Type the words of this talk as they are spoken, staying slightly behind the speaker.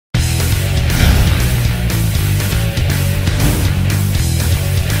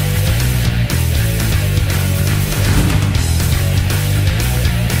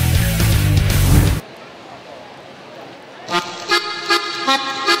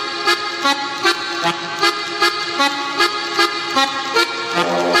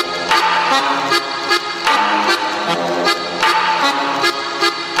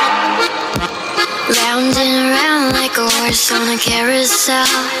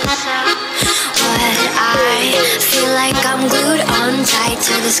But I feel like I'm glued on tight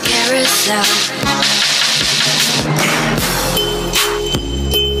to this carousel.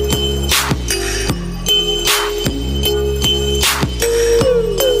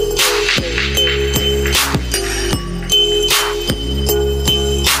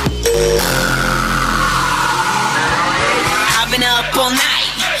 Up all night,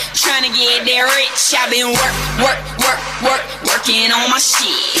 trying to get that rich. I've been working on my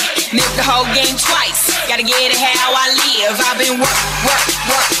shit. Milk the whole game twice, gotta get it how I live. I've been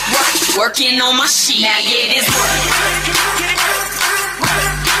working on my shit. Now get this work.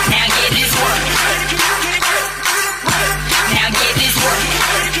 Now get this work. Now get this work.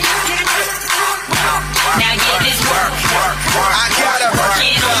 Now get this work. I gotta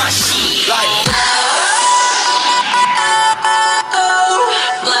working on my shit.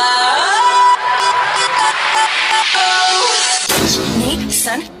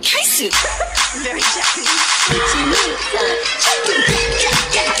 Son, kaisu. Very Japanese.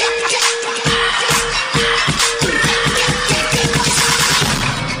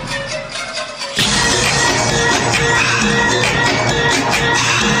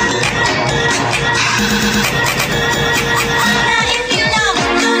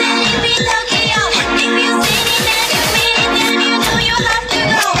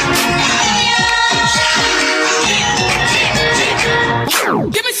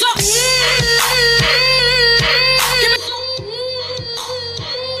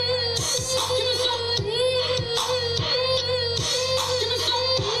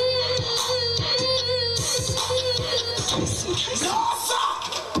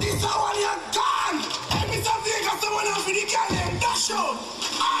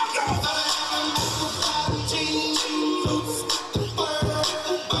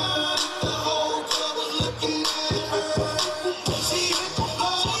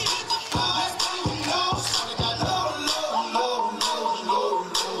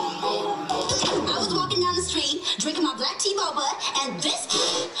 Drinking my black tea boba, and this,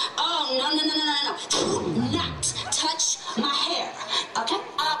 oh no, do not touch my hair, okay?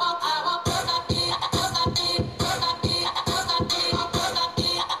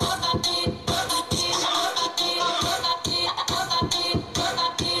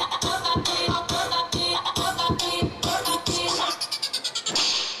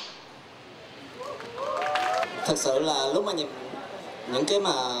 Thật sự là lúc mà nhìn những cái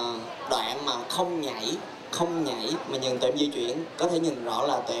mà đoạn mà không nhảy mà nhìn tụi em di chuyển, có thể nhìn rõ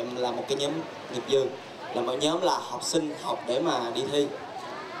là tụi em là một cái nhóm nghiệp dư, là một nhóm là học sinh học để mà đi thi.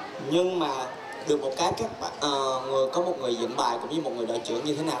 Nhưng mà được một cái các bạn có một người dựng bài cũng như một người đội trưởng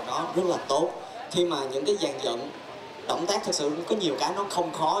như thế nào đó rất là tốt, khi mà những cái dàn dựng động tác thật sự có nhiều cái nó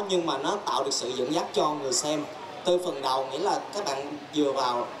không khó nhưng mà nó tạo được sự dẫn dắt cho người xem. Từ phần đầu nghĩa là các bạn vừa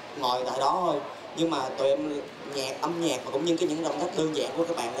vào ngồi tại đó thôi, nhưng mà tụi em âm nhạc và cũng như những động tác đơn giản của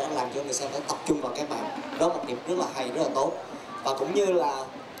các bạn đã làm cho người xem phải tập trung vào các bạn. Đó là một điểm rất là hay, rất là tốt. Và cũng như là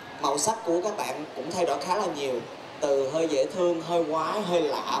màu sắc của các bạn cũng thay đổi khá là nhiều, từ hơi dễ thương, hơi quái, hơi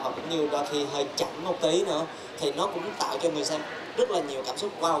lạ và cũng như đôi khi hơi chảnh một tí nữa, thì nó cũng tạo cho người xem rất là nhiều cảm xúc.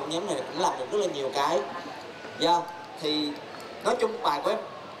 Wow, nhóm này cũng làm được rất là nhiều cái. Thì nói chung bài của em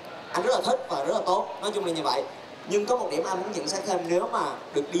anh rất là thích và rất là tốt, nói chung là như vậy. Nhưng có một điểm anh muốn nhận xét thêm, nếu mà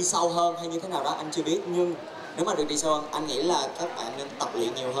được đi sâu hơn hay như thế nào đó anh chưa biết, nhưng nếu mà được đi sâu hơn anh nghĩ là các bạn nên tập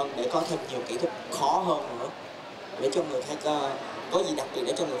luyện nhiều hơn để có thêm nhiều kỹ thuật khó hơn nữa, để cho người khác có gì đặc biệt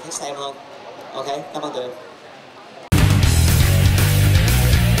để cho người khác xem hơn. Ok, cảm ơn tụi em.